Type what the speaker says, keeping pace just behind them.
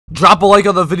Drop a like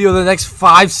on the video in the next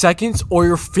 5 seconds, or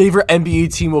your favorite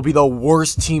NBA team will be the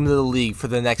worst team in the league for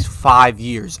the next 5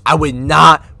 years. I would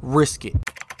not risk it.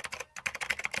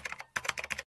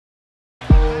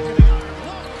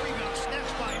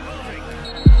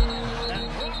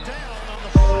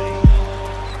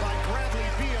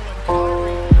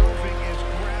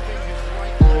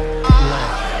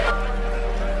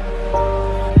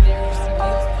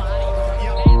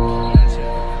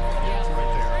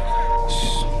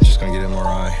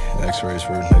 X-rays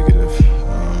were negative.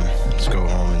 Let's go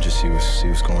home and just see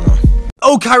what's going on.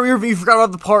 Oh, Kyrie Irving, you forgot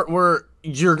about the part where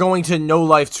you're going to No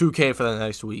Life 2K for the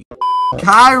next week.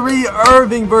 Kyrie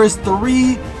Irving versus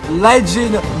 3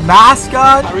 legend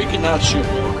mascot. Kyrie cannot shoot,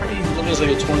 bro. He has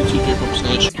like a 22 3-point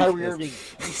percentage. Kyrie Irving, you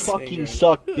fucking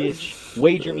suck, bitch.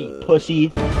 Wager me,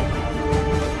 pussy.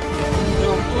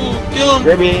 Kill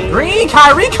him. Green,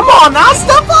 Kyrie, come on now,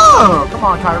 step up! Come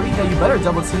on, Kyrie, yeah, you better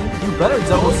double team. You better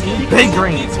double team. Big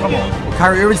greens, come on.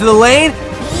 Kyrie Irving to the lane.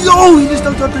 Yo, he just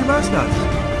dunked on 3 mascots.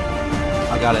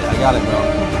 I got it, bro. I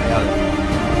got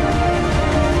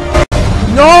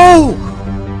it. No!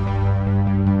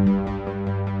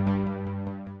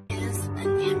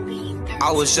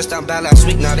 I was just out bad last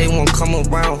week, now they won't come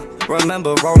around.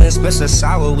 Remember rolling splits of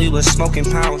sour, we was smoking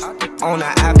pounds. On the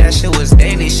app, that shit was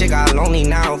daily, shit got lonely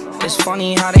now. It's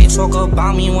funny how they talk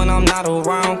about me when I'm not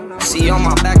around. See on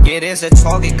my back, it is a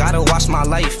target, gotta watch my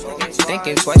life.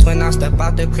 Thinking twice when I step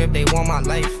out the crib, they want my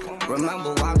life.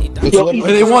 Remember why they died.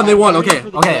 They won, okay.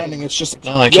 It's just,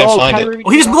 no, I can't find it. Oh,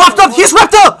 he just wrapped up, he just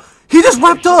wrapped up! He just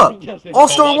wrapped up!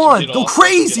 All-Star 1, go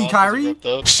crazy, Kyrie!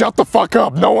 Shut the fuck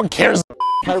up, no one cares.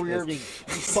 Kyrie Irving, you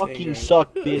fucking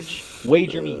suck, bitch.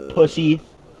 Wager me, pussy.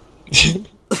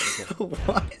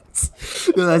 What?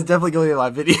 Yo, that's definitely going in my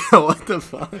video. What the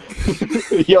fuck?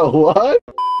 Yo, what?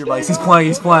 He's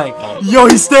playing. Yo,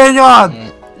 he's staying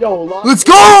on. Yo, let's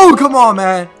go! Come on,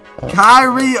 man.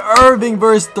 Kyrie Irving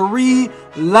versus 3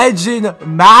 legend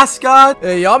mascot.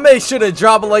 Hey, y'all make sure to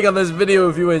drop a like on this video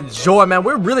if you enjoy, man.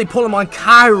 We're really pulling on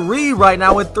Kyrie right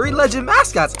now with 3 legend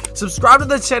mascots. Subscribe to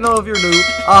the channel if you're new.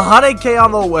 100K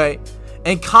on the way.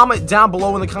 And comment down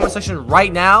below in the comment section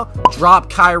right now. Drop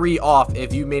Kyrie off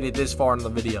if you made it this far in the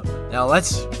video. Now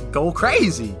let's go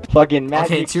crazy. Fucking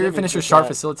Magic. Okay, interior finisher, sharp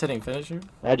facilitating finisher.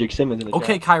 Magic Simmons in the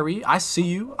okay, chat. Kyrie, I see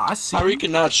you. Kyrie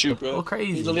cannot shoot, bro. Go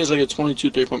crazy. He literally has like a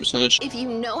 22 3-point percentage. If you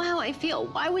know how I feel,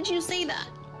 why would you say that?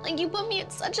 Like, you put me in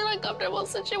such an uncomfortable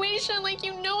situation. Like,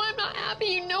 you know I'm not happy.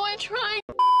 You know I tried.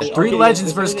 3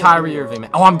 legends versus Kyrie Irving,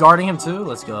 man. Oh, I'm guarding him too?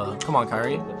 Let's go. Come on,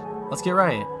 Kyrie. Let's get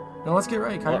right. No, let's get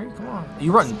right, Kyrie. Come on.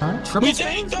 You running triple? We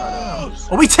take those!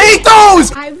 Oh, we take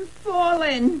those! I've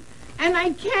fallen, and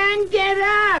I can't get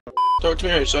up! Throw it to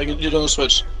me right so I can do the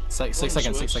switch. 6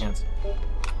 seconds.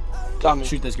 Got me.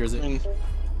 Shoot this, Grizzly.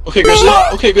 Okay, Grizzly.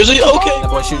 Okay, Grizzly. Okay.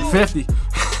 That boy shooting 50.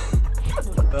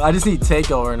 I just need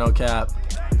takeover, no cap.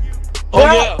 Oh,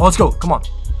 yeah. Oh, let's go. Come on.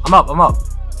 I'm up.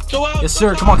 Go out. Yes,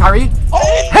 sir. Come on, Kyrie.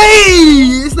 Oh.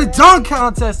 Hey! It's the dunk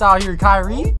contest out here,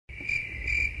 Kyrie.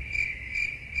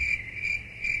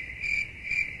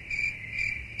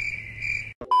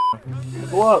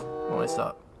 Go up. Oh, I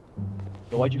stop.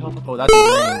 Yo, why'd you help? Oh, that's a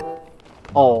green.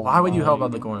 Oh. Why would you help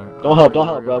out the corner? Don't help,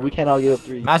 bro. We can't all get up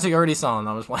 3. Magic already saw him.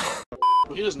 I was playing.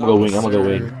 I'm gonna go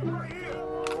wing.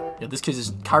 Yeah, this kid's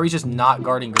just Kyrie's just not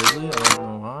guarding Grizzly. I don't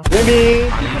know why. Jimmy!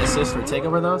 I need assist for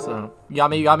takeover though, so you got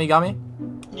me.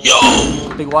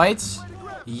 Yo! Big whites.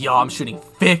 Yo, I'm shooting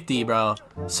 50, bro.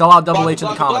 Sell out Double H in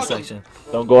the comment section.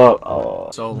 Don't go up. Oh.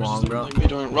 So long, bro. Like me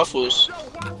doing ruffles.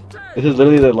 This is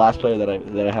literally the last player that I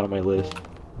had on my list.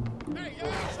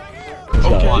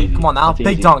 Okay. Come on now, That's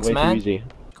big easy. dunks, Way man. too easy.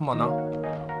 Come on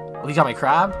now. Oh, he got my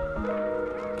crab.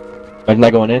 I'm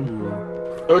not going in.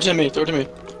 Throw it to me.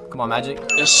 Come on, Magic.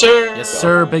 Yes, sir. Yes,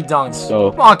 sir. Big dunks.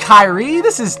 So. Come on, Kyrie.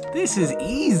 This is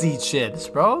easy chips,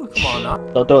 bro. Come on now.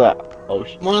 Don't throw that. Oh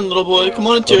shit. Come on, little boy. Come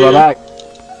on, Throw interior. back.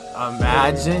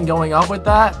 Imagine going up with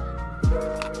that.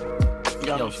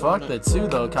 Got Yo, me. fuck the 2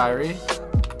 though, Kyrie.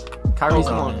 Kyrie's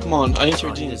on it. Come on. I need to Oh,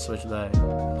 he redeem. just switched back.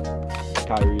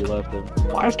 Kyrie left him.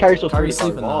 Why is Kyrie so Kyrie's free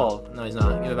to sleeping ball? now. No, he's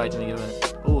not. Give it back to me. Give it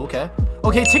back. Oh, okay.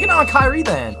 Okay, take it on Kyrie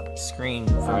then. Screen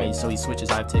for me, so he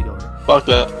switches. I have takeover. Fuck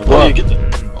that. Why do you get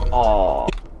that? Oh.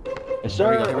 Yes,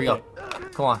 sir. Here we go.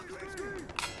 Come on.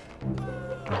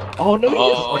 Oh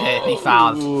no. Okay, he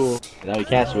fouled. Ooh. Now he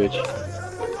can't switch.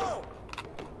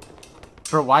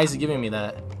 Bro, why is he giving me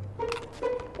that?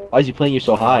 Why is he playing you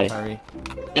so high? Kyrie.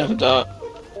 Yeah, that.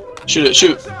 Shoot it.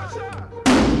 Shoot.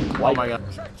 Oh my god.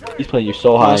 He's playing you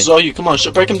so Come high. on, Zoe. Come on.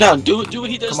 Break him down. Do what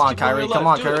he does. Come on, Kyrie. Come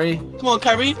on, Kyrie. Come on,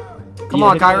 Kyrie. Come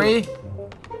on, Kyrie.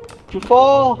 To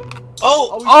fall.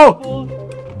 Oh. Oh!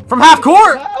 From half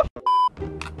court!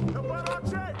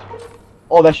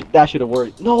 Oh, that should have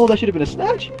worked. No, that should have been a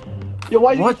snatch. Yo,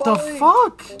 why isn't What he the falling?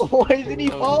 fuck? Why isn't he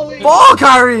falling? Fall,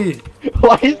 Kyrie!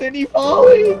 Why isn't he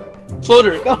falling?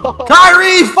 Floater. No.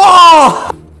 Kyrie,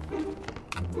 fall!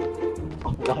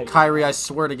 Oh my Kyrie, I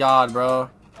swear to God, bro.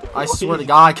 I swear to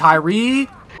God, Kyrie.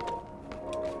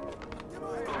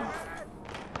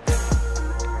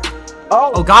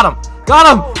 Oh, got him.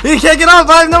 Got him. He can't get up.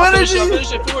 I have no energy.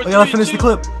 We gotta finish the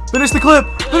clip. Finish the clip.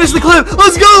 Finish the clip.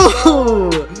 Let's go.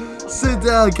 Sit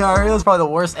down, Kyrie. That was probably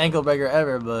the worst ankle breaker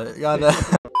ever, but got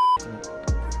that.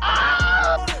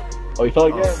 Oh, he fell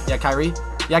again. Yeah, Kyrie.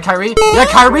 Yeah, Kyrie. Yeah,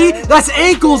 Kyrie. That's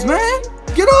ankles, man.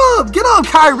 Get up,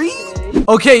 Kyrie.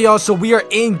 Okay, y'all, so we are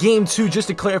in game 2. Just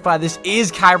to clarify, this is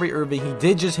Kyrie Irving. He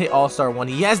did just hit All-Star 1.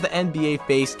 He has the NBA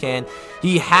face can.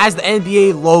 He has the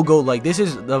NBA logo. Like, this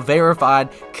is the verified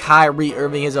Kyrie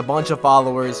Irving. He has a bunch of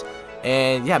followers.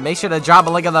 And, yeah, make sure to drop a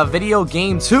like on the video.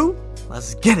 Game 2.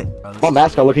 Let's get it. My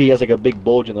mascot, look, he has like a big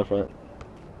bulge in the front.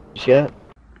 You see that?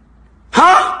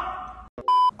 Huh?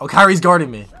 Oh, Kyrie's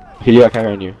guarding me. Okay, you got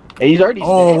Kyrie on you. Hey, he's already Oh,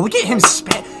 spamming. look at him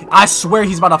spam. I swear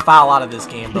he's about to foul out of this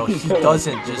game, bro. He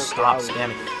doesn't just stop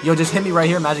spamming. Yo, just hit me right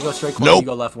here. Magic go straight corner. You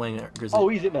go left wing. Grizzly. Oh,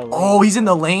 he's in the lane. Oh, he's in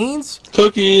the lanes?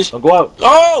 Cookies. Don't go out.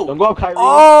 Oh! Don't go out, Kyrie.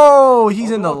 Oh,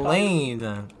 he's in the lane.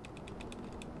 Where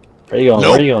are you going?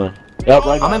 Where are you going? Yep,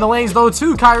 right I'm in the lanes though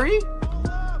too, Kyrie.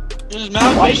 This is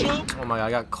Mount Mitchell. Oh my God,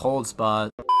 I got cold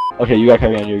spot. Okay, you got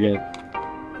Kyrie on you again.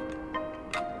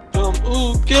 Kill him.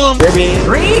 Ooh, kill him.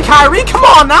 Green, Kyrie, come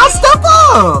on now, step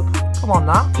up. Come on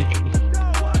now.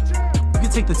 You can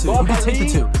take the 2. You can take the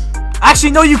 2.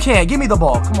 Actually, no, you can't. Give me the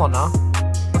ball. Come on now.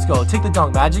 Let's go. Take the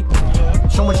dunk, Magic.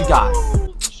 Show 'em what you got.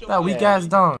 That weak ass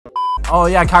dunk. Oh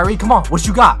yeah, Kyrie, come on. What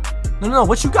you got? No.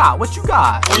 What you got? What you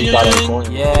got?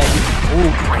 Yeah. Oh,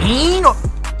 Green.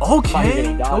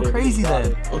 Okay. Go crazy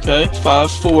then. Okay.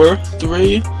 5, 4,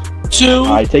 3, 2.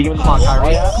 Alright, take him in the Come on,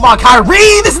 Kyrie. Come on,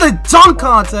 Kyrie. This is the dunk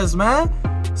contest, man.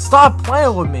 Stop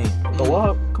playing with me. Go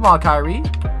up. Come on, Kyrie.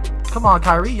 Come on,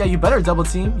 Kyrie. Yeah, you better double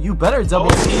team. You better double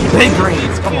team. Big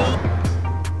greens. Come on.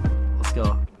 Let's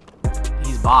go.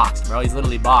 He's boxed, bro. He's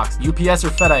literally boxed. UPS or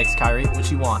FedEx, Kyrie? What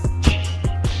you want?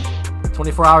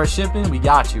 24-hour shipping? We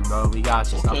got you, bro. We got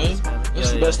you. Stop Okay. this, man.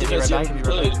 That's the best defense you ever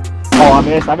played. Oh,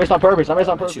 I missed on purpose. I missed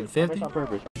on purpose. Shoot 50? I missed on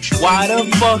purpose. Why the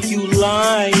fuck you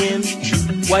lying?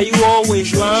 Why you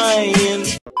always lying?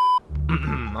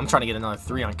 I'm trying to get another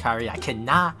 3 on Kyrie. I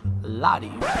cannot lie to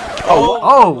you.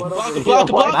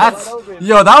 Block. That's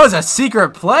yo. That was a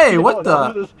secret play. What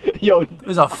the? Yo, It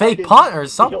was a fake punt or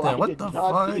something. What the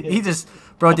fuck? He just,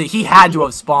 bro. He had to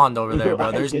have spawned over there,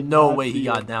 bro. There's no way he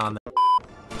got down there.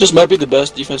 This might be the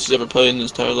best defense he's ever played in his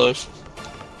entire life.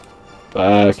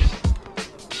 Facts.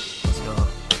 Let's go.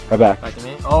 Right back. Back to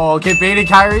me. Oh, get baited,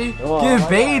 Kyrie. Come on, Get my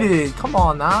baited. Come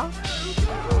on now.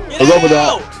 Let's go for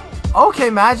that.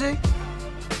 Okay, Magic.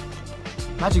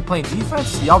 Magic playing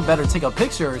defense? Y'all better take a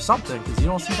picture or something, because you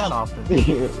don't see that often.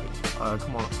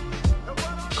 Come on.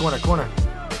 Corner.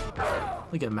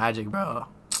 Look at Magic, bro.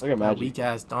 Look at Magic. Weak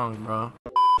ass dunk, bro.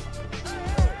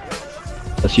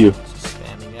 That's you. Just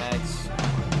spamming X.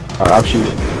 Alright, I'm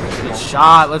shooting. Good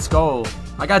shot. Let's go.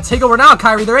 I gotta take over now,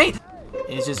 Kyrie. There ain't.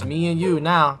 It's just me and you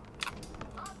now.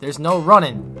 There's no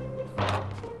running.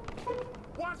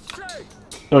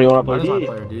 Don't you want Why to does my play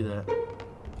player do that?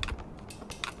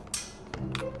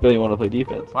 Don't you want to play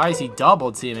defense? Why is he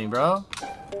double teaming, bro?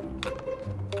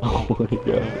 Oh my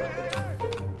god.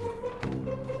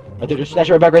 I think there's a snatch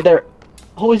right back right there.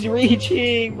 Oh, he's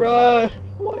reaching, bro.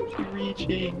 Why is he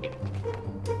reaching?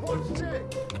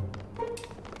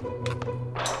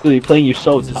 Dude, he's playing you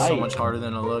so This is tight. so much harder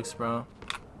than it looks, bro.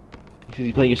 Because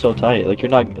he's playing you so tight. Like,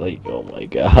 you're not, like, oh my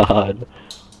god.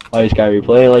 Why is Kyrie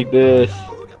playing like this?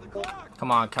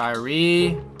 Come on,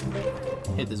 Kyrie.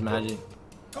 Hit this Magic.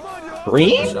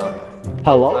 Green? Shot.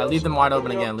 Hello? Alright, leave them wide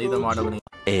open again. Leave them wide open again.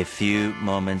 A few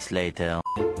moments later.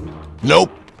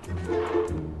 Nope.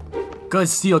 Good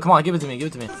steal. Come on, give it to me. Give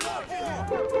it to me.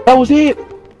 That was it!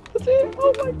 That's it!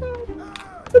 Oh my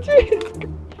god! That's it!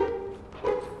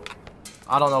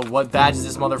 I don't know what badges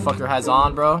this motherfucker has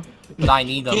on, bro. But I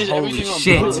need them. He has Holy everything on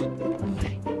shit.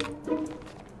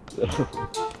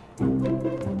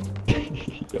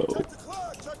 Yo.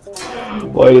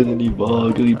 Why doesn't he ball?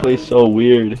 Because he plays so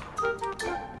weird.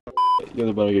 The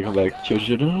other ball come back. Chill.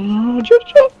 Oh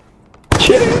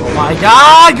my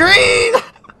god, Green!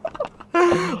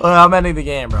 I'm ending the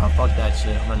game, bro. Fuck that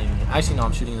shit. I'm ending the game. Actually, no,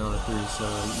 I'm shooting another 3, so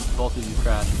both of you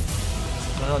crash.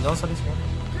 No, don't start this game.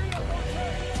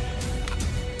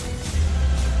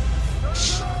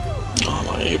 Oh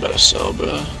my, you better sell, bro.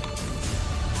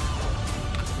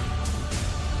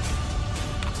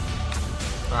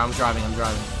 Alright, I'm driving.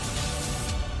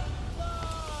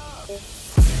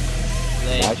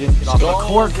 Imagine. Get off the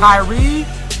court, Kyrie.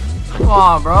 Come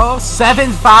on, bro.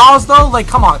 7 fouls, though? Like,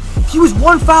 come on. He was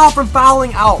 1 foul from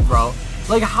fouling out, bro.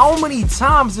 Like, how many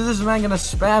times is this man gonna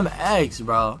spam eggs,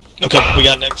 bro? Okay, we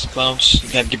got next clowns. You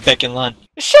gotta get back in line.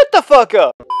 Shut the fuck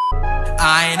up.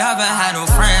 I ain't never had no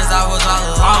friends, I was all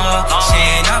alone. She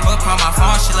ain't never called my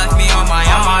phone, she left me on my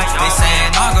own. They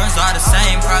saying all girls are the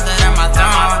same, farther than my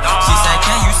throne. She said,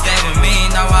 can you stay with me?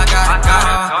 No, I gotta go.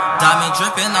 Diamond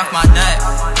dripping off my neck,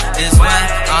 it's wet.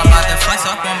 I'm about to flex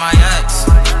up on my ex.